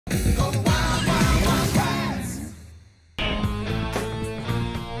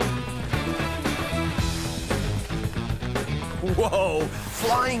Whoa!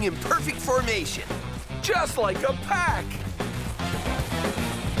 Flying in perfect formation. Just like a pack.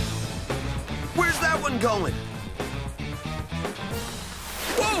 Where's that one going?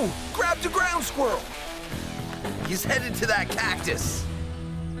 Whoa! Grabbed a ground squirrel. He's headed to that cactus.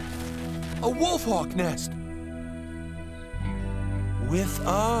 A wolf hawk nest. With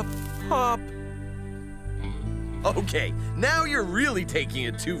a pup. Okay, now you're really taking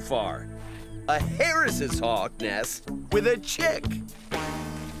it too far. A Harris's hawk nest with a chick.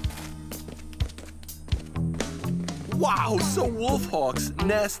 Wow, so wolf hawks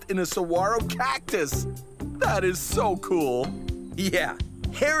nest in a saguaro cactus. That is so cool. Yeah,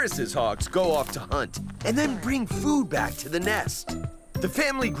 Harris's hawks go off to hunt and then bring food back to the nest. The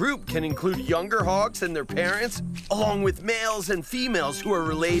family group can include younger hawks and their parents, along with males and females who are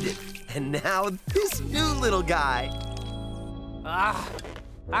related. And now this new little guy.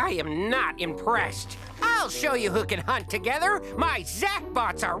 I am not impressed. I'll show you who can hunt together. My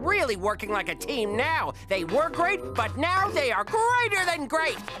Zachbots are really working like a team now. They were great, but now they are greater than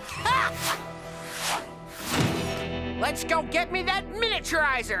great. Ha! Let's go get me that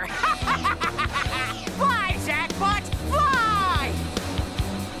miniaturizer. Fly, Zachbots, fly!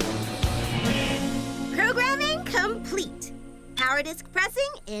 Programming complete. Power disk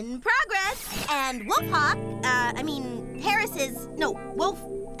pressing in progress. And Wolf,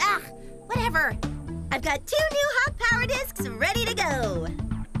 whatever. I've got 2 new hawk power disks ready to go.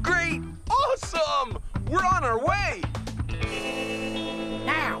 Great! Awesome! We're on our way!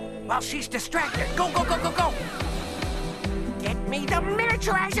 Now, while she's distracted, go, go, go, go, go! Get me the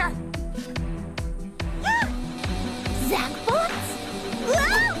miniaturizer! Zachbots?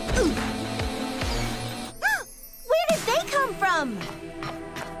 Where did they come from?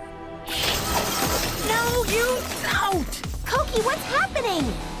 No, you don't! Koki, what's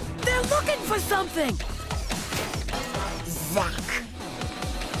happening? They're looking for something! Zach.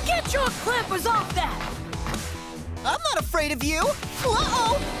 Get your clampers off that! I'm not afraid of you!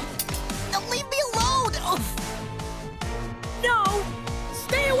 Uh-oh! Leave me alone! No!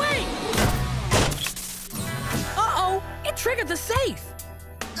 Stay away! Uh-oh! It triggered the safe!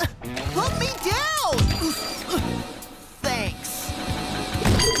 Put me down! Thanks.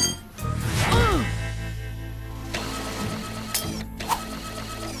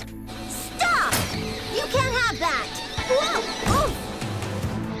 Stop! You can't have that! Whoa!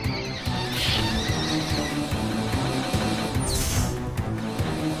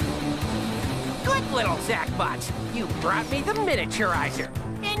 Good little Zachbots. You brought me the miniaturizer.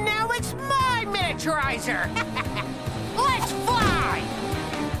 And now it's my miniaturizer! Let's fly!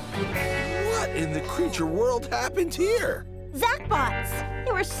 What in the creature world happened here? Zachbots!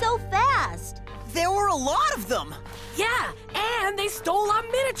 They were so fast! There were a lot of them! Yeah, and they stole our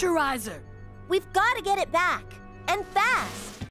miniaturizer! We've got to get it back. And fast.